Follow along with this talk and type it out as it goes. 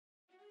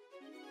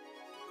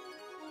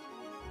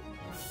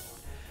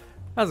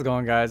How's it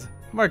going, guys?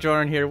 Mark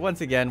Jordan here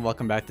once again.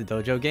 Welcome back to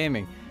DoJo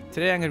Gaming.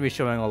 Today I'm going to be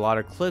showing a lot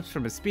of clips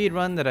from a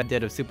speedrun that I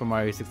did of Super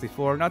Mario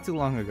 64 not too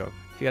long ago.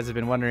 If you guys have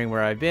been wondering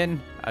where I've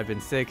been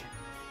sick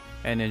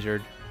and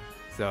injured,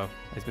 so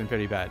it's been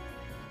pretty bad.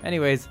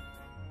 Anyways,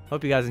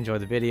 hope you guys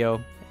enjoyed the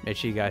video. Make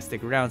sure you guys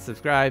stick around,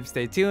 subscribe,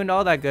 stay tuned,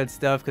 all that good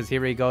stuff, because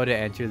here we go to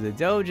enter the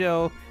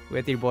dojo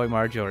with your boy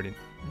Mark Jordan.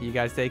 You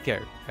guys take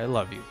care. I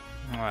love you.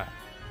 Mwah.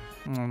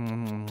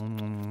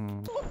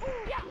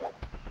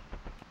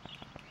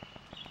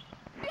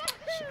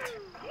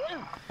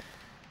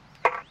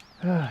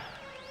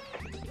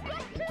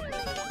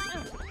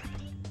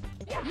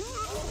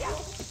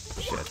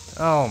 Shit.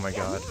 Oh my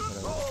god.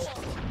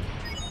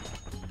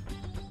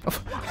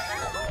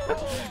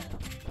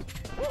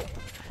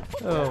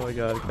 Oh my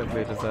god, I can't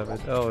believe this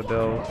happened. Oh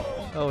no.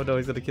 Oh no,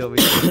 he's gonna kill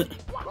me.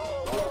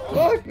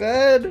 Fuck,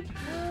 man!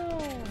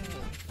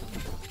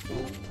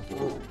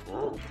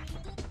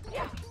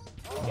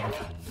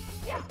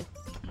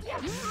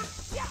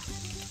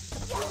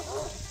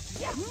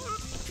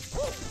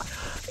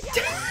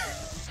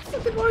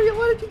 Mario,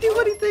 why did you do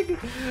anything?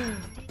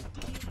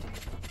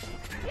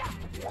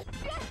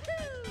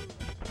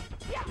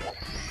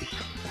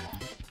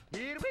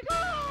 Here we go!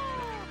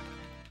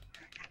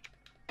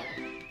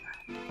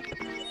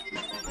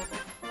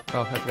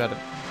 Oh, I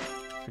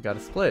forgot to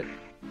split.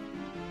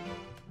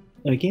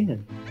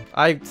 Again.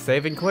 I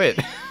save and quit.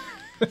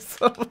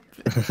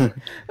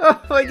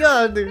 Oh my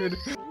god, dude.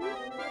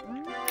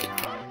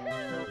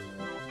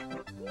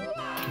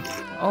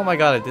 Oh my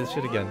god, I did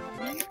shit again.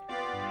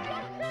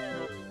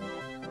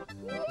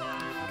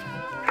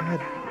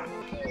 God.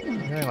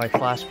 I'm hearing like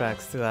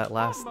flashbacks to that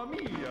last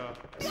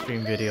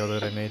stream video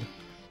that I made.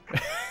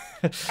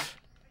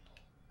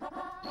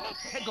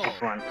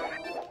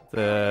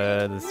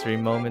 The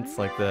stream moments,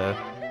 like the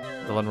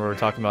one where we're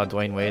talking about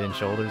Dwayne Wade and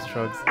shoulders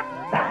shrugs.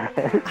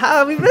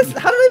 How did we miss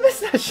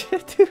that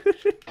shit,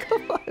 dude?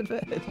 Come on,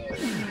 man.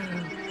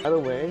 By the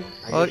way,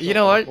 well, you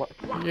know what?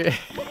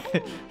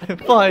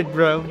 Fine,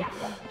 bro.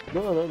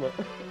 No.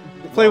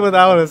 Play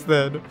without us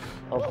then.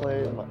 I'll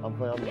play on the.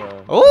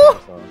 Oh!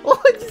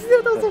 Oh! Did you see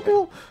that? That was so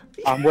cool.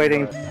 I'm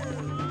waiting.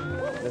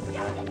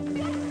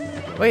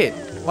 Wait,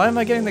 why am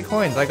I getting the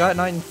coins? I got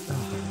 9.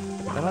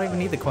 I don't even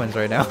need the coins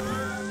right now.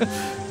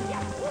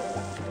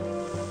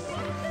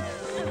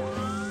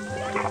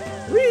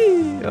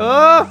 Whee!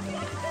 Oh!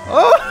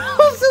 Oh!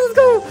 Let's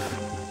go!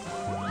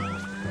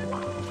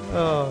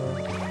 Oh.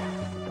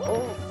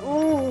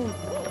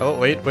 Oh,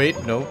 wait,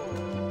 no.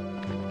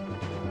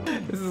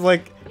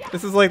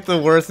 This is like the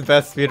worst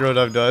best speedrun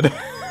I've done.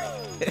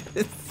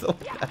 It's so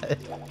bad.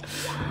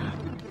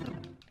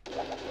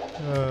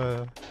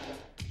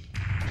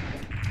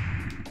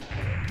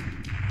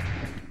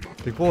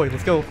 Big boy,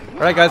 let's go.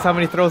 Alright guys, how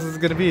many throws is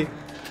it gonna be?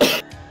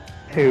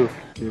 2.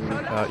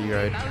 Oh, you're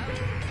right.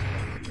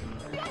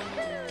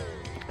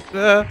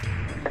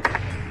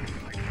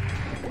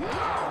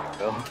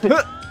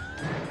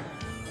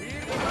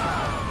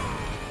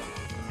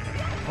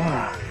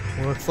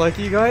 Looks like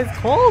you guys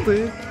called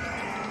it.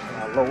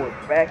 Lower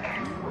back.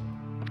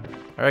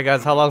 Alright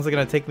guys, how long is it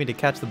gonna take me to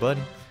catch the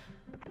bunny?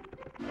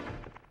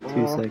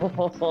 2 seconds.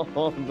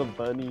 Oh, the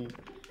bunny.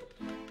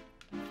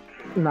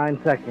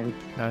 9 seconds.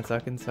 9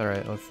 seconds?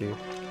 Alright, let's see.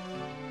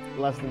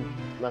 Less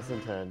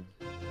than 10.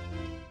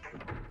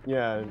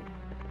 Yeah.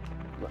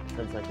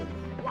 10 seconds.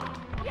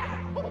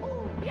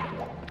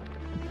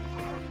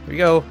 Here we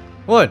go.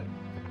 1,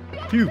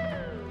 2,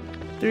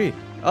 3.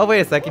 Oh wait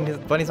a second, his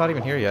bunny's not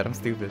even here yet. I'm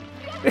stupid.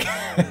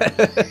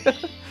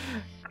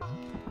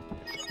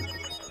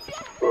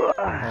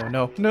 Oh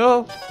no.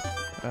 No!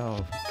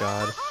 Oh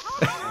god.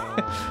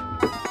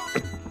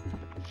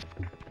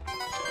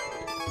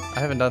 I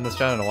haven't done this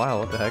challenge in a while,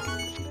 what the heck?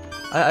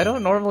 I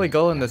don't normally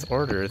go in this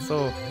order, it's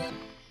so...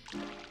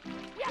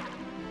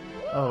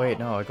 Oh wait,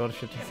 no, I go to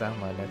Shifting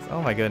Soundline next.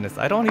 Oh my goodness,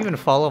 I don't even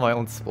follow my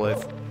own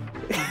splits.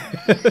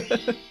 And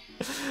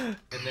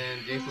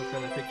then Jason will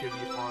send a picture of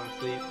you falling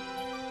asleep.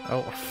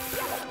 Oh.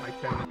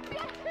 Like 10 minutes.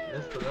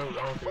 That's what I was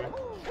going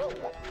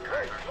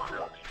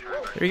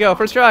Here we go,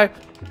 first try!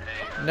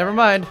 Never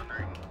mind.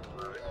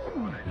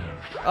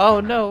 Oh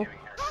no.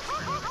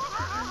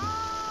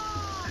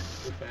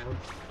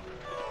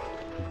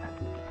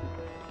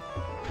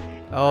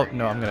 Oh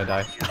no, I'm gonna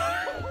die.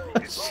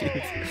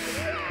 Jeez.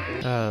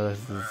 Oh,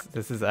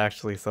 this is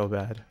actually so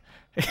bad.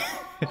 Here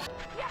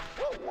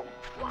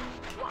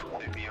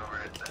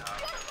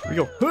we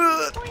go.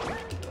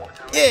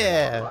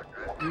 Yeah.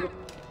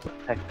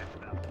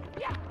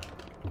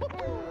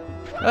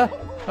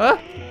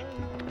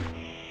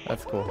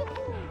 That's cool.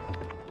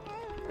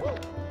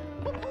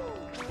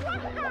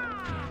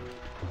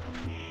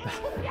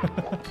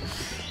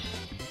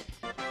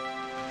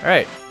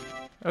 Alright.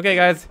 Okay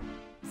guys.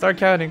 Start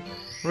counting.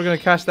 We're gonna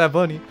catch that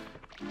bunny.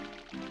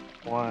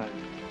 1,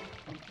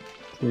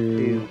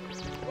 2,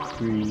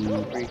 3,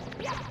 4,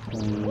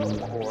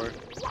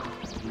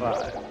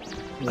 5.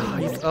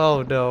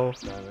 Oh no.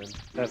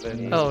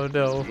 7. Oh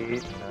no.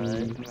 8,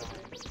 9.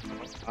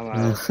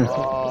 I'm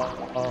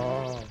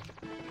Oh.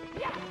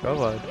 Come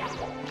on.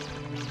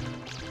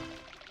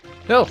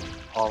 No!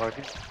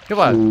 Already? Come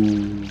on!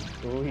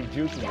 Oh, he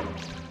juked me.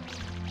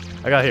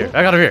 I got here!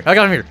 I got him here! I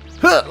got him here!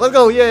 Huh, let's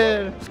go!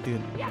 Yeah! Dude,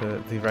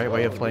 the right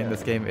way of playing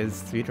this game is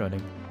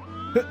speedrunning.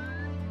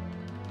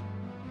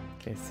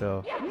 Okay,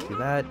 so do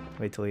that.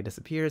 Wait till he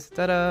disappears.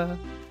 Ta-da!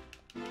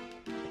 The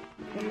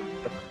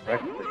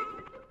correct way to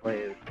play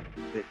is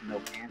with no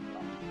pants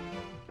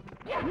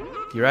on.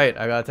 You're right.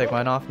 I gotta take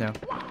mine off now.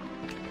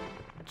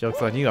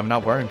 Joke's on you. I'm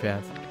not wearing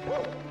pants.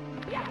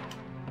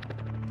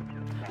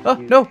 Oh,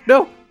 no!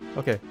 No!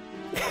 Okay.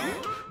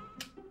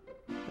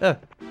 Ta-da!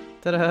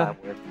 I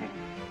wear pants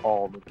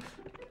all the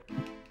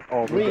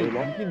Wait, day you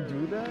long. can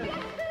do that?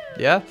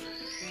 Yeah?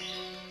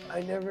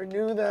 I never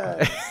knew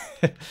that.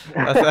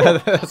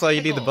 that's why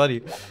you need the buddy.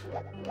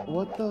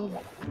 What the?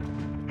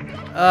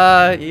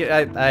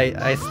 Yeah,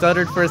 I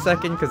stuttered for a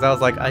second because I was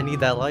like, I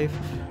need that life.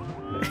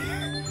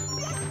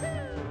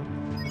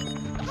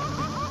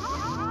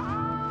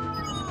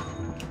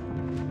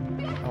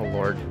 Oh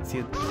lord. See,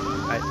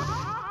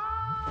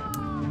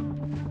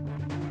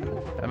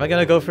 am I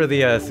gonna go for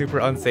the super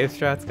unsafe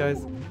strats,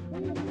 guys?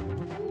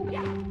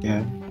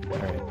 Yeah.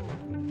 Alright.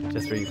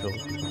 Just for you, Phil.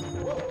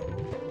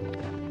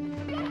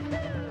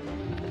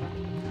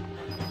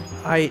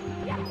 I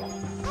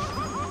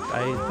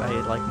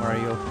like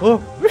Mario. Oh!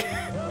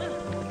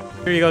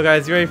 Here you go,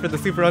 guys. You ready for the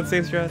super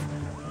unsafe strats?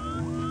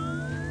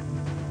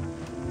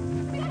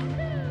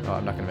 Oh,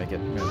 I'm not gonna make it.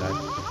 I'm gonna die.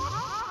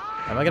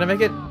 Am I gonna make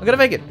it? I'm gonna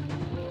make it!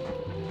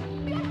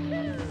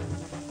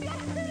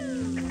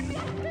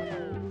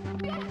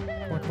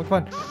 Come on, come on, come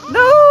on.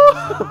 No!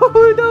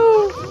 No!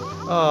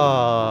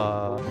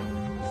 Aww.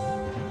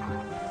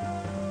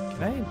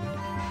 Can I? I'm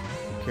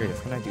curious.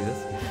 Can I do this?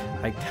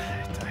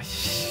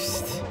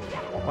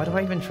 Why do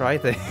I even try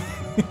things?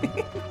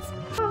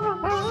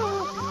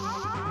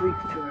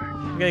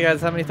 Okay,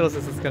 guys, how many throws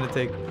is this gonna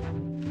take?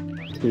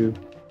 2.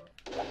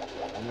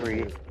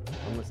 Three.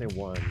 I'm gonna say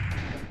 1.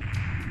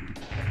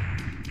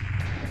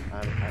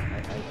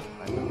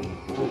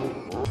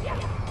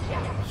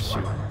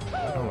 Shoot.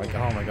 Oh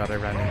my god, I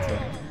ran into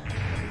him.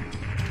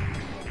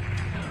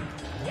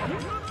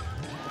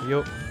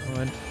 Yo, come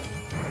on.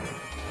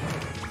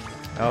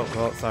 Oh,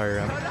 well, sorry,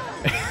 Ram.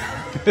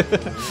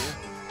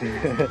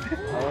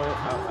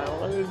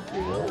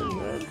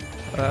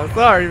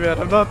 Sorry, man,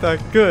 I'm not that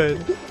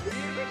good.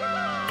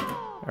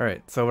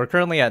 Alright, so we're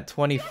currently at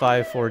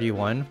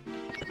 25:41.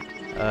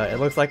 It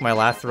looks like my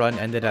last run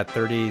ended at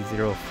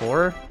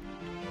 30:04.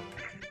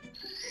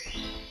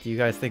 Do you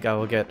guys think I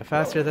will get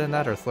faster than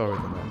that or slower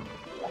than that?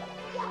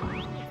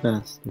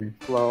 Faster.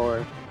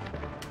 Slower.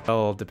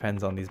 Oh,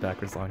 depends on these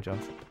backwards long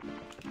jumps.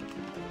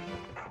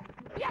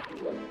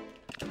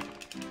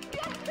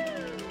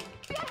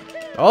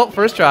 Oh,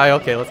 first try.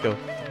 Okay, let's go.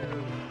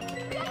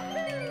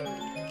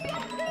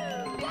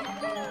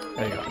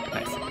 There you go.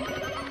 Nice.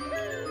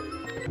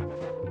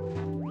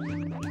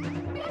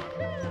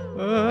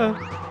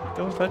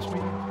 Don't touch me.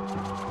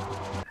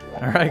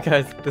 Alright,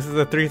 guys. This is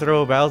a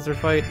 3-throw Bowser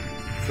fight.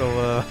 So,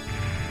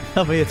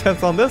 how many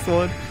attempts on this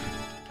one?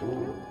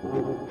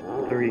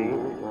 3.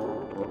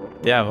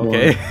 Damn,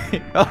 okay.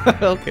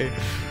 Okay.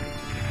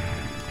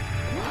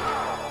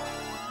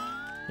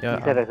 Yeah.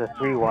 You said it's a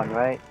 3-1,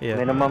 right? Yeah.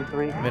 Minimum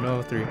 3? Minimum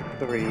of 3.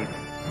 3.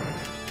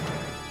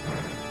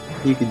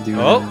 You can do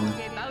Oh.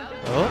 it.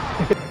 Oh.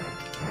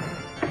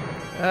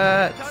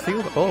 See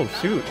what? Oh,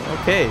 shoot.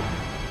 Okay.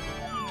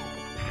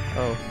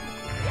 Oh.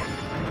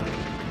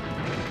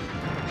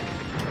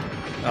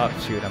 Oh,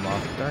 shoot, I'm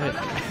off. Darn it.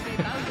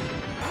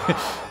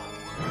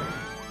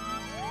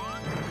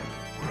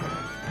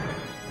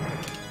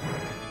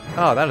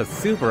 Oh, that is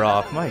super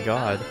off. My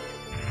god.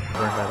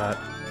 Burned by that.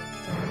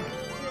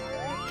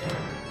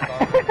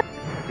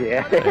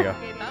 Yeah. There you go.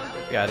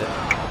 Got it.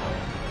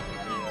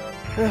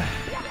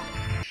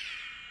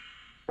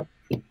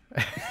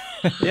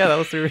 Yeah, that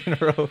was 3 in a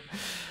row.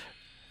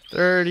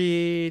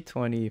 30,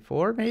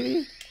 24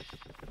 maybe?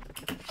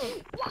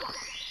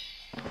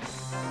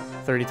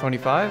 30,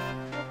 25?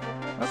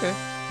 Okay.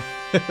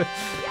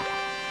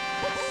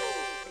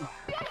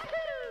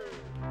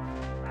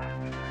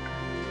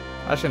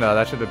 Actually, no,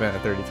 that should have been a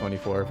 30,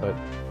 24, but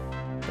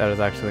that was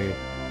actually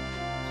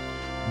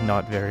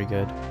not very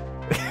good.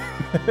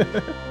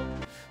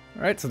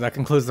 Alright, so that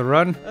concludes the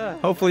run.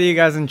 Hopefully you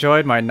guys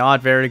enjoyed my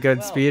not very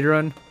good speed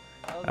run.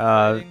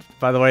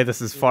 By the way,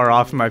 this is far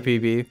off my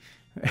PB.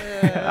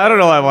 I don't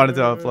know why I wanted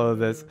to upload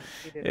this.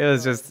 It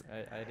was just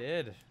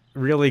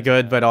really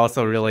good, but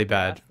also really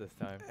bad.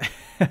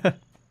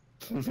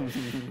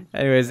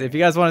 Anyways, if you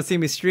guys want to see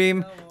me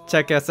stream,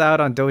 check us out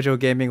on DoJo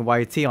Gaming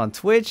YT on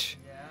Twitch.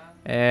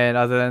 And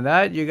other than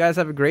that, you guys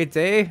have a great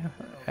day,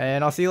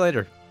 and I'll see you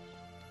later.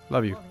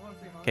 Love you.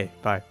 Okay,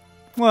 bye.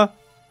 Mwah.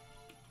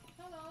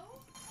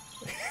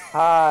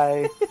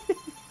 Hi.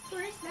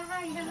 Where's the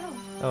hi? Hello.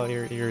 Oh,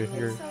 you're It's so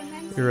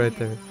nice you're right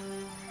here.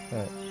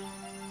 there.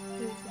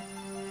 Who is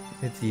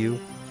it? It's you.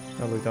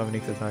 Oh look,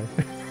 Dominique says hi.